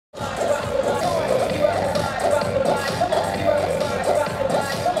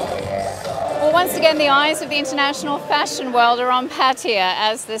Once again, the eyes of the international fashion world are on Pattaya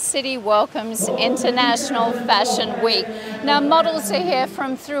as the city welcomes International Fashion Week. Now, models are here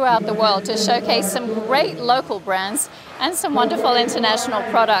from throughout the world to showcase some great local brands and some wonderful international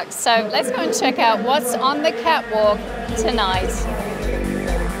products. So let's go and check out what's on the catwalk tonight.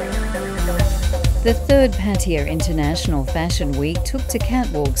 The third Pattaya International Fashion Week took to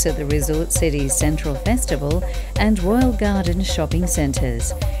catwalks at the resort city's Central Festival and Royal Garden shopping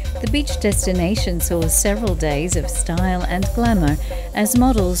centres. The beach destination saw several days of style and glamour as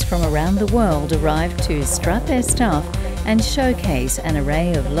models from around the world arrived to strut their stuff and showcase an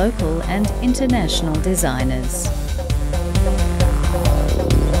array of local and international designers.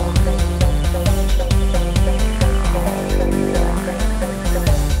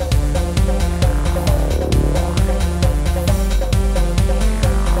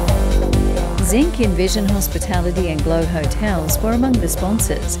 Zinc, Envision Hospitality and Glow Hotels were among the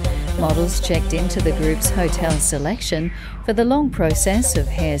sponsors. Models checked into the group's hotel selection for the long process of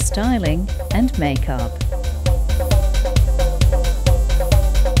hair styling and makeup.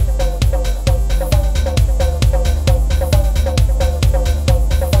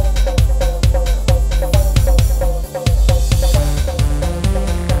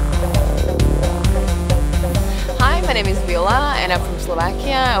 My name is Viola and I'm from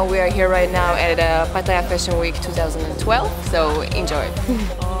Slovakia, and we are here right now at Pattaya Fashion Week 2012, so enjoy.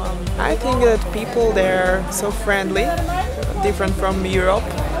 I think that people there are so friendly, different from Europe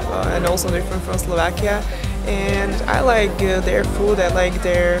and also different from Slovakia, and I like their food, I like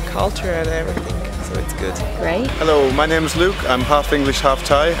their culture and everything, so it's good. Great. Hello, my name is Luke, I'm half English, half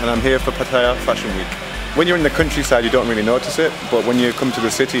Thai, and I'm here for Pattaya Fashion Week. When you're in the countryside you don't really notice it, but when you come to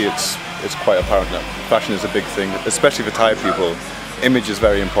the city it's quite apparent that fashion is a big thing, especially for Thai people. Image is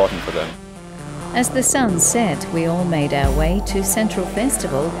very important for them. As the sun set, we all made our way to Central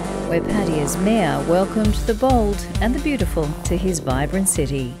Festival, where Pattaya's mayor welcomed the bold and the beautiful to his vibrant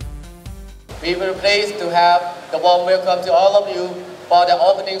city. We were pleased to have the warm welcome to all of you for the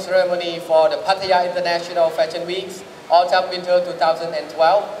opening ceremony for the Pattaya International Fashion Weeks Autumn-Winter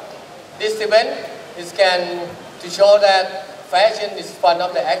 2012. This event is to show that fashion is one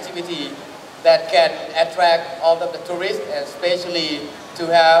of the activities that can attract all of the tourists, and especially to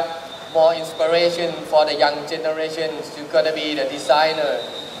have more inspiration for the young generations to gonna be the designer.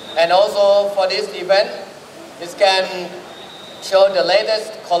 And also for this event, it can show the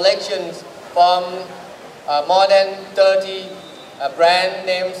latest collections from more than 30 brand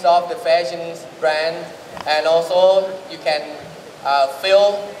names of the fashion brand, and also you can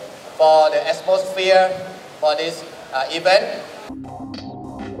feel for the atmosphere for this event.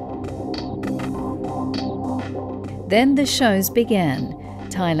 Then the shows began.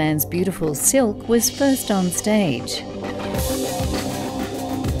 Thailand's beautiful silk was first on stage.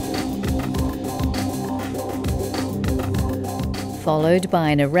 Followed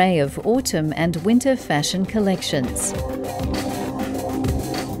by an array of autumn and winter fashion collections.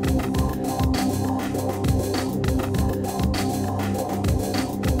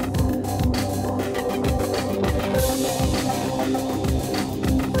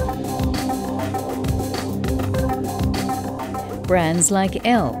 Brands like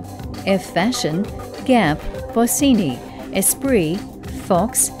Elle, F Fashion, Gap, Bossini, Esprit,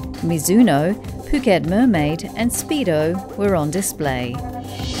 Fox, Mizuno, Phuket Mermaid and Speedo were on display.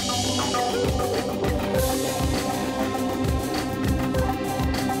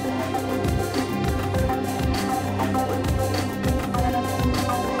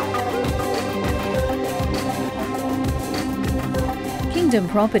 Kingdom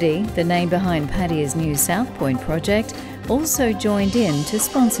Property, the name behind Pattaya's new South Point project, also joined in to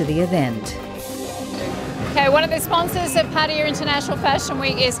sponsor the event. Okay, one of the sponsors of Pattaya International Fashion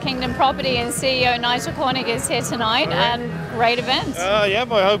Week is Kingdom Property, and CEO Nigel Cornick is here tonight, and great events. Yeah,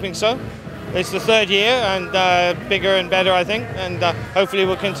 we're hoping so. It's the third year and bigger and better, I think, and hopefully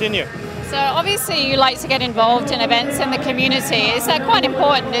we'll continue. So obviously you like to get involved in events in the community. Is that quite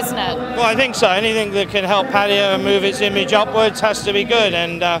important, isn't it? Well, I think so. Anything that can help Pattaya move its image upwards has to be good,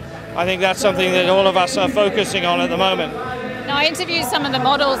 and I think that's something that all of us are focusing on at the moment. Now, I interviewed some of the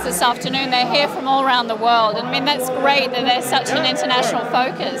models this afternoon. They're here from all around the world. I mean, that's great that there's such an international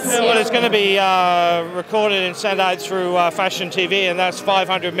focus. Yeah, well, it's going to be recorded and sent out through Fashion TV, and that's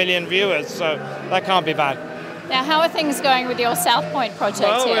 500 million viewers, so that can't be bad. Now, how are things going with your South Point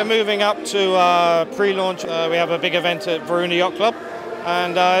project here? We're moving up to pre-launch. We have a big event at Varuna Yacht Club,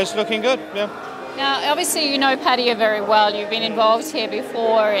 and it's looking good, yeah. Now, obviously you know Pattaya very well. You've been involved here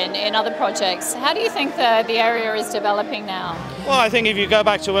before in other projects. How do you think the area is developing now? Well, I think if you go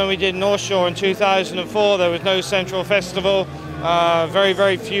back to when we did North Shore in 2004, there was no central festival. very,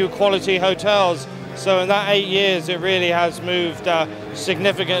 very few quality hotels. So in that 8 years, it really has moved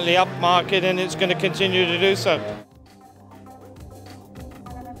significantly upmarket, and it's going to continue to do so.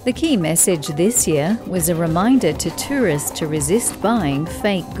 The key message this year was a reminder to tourists to resist buying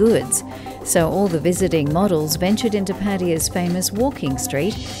fake goods. So all the visiting models ventured into Pattaya's famous walking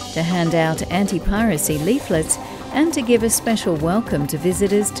street to hand out anti-piracy leaflets and to give a special welcome to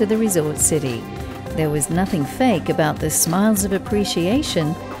visitors to the resort city. There was nothing fake about the smiles of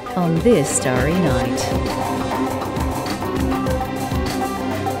appreciation on this starry night.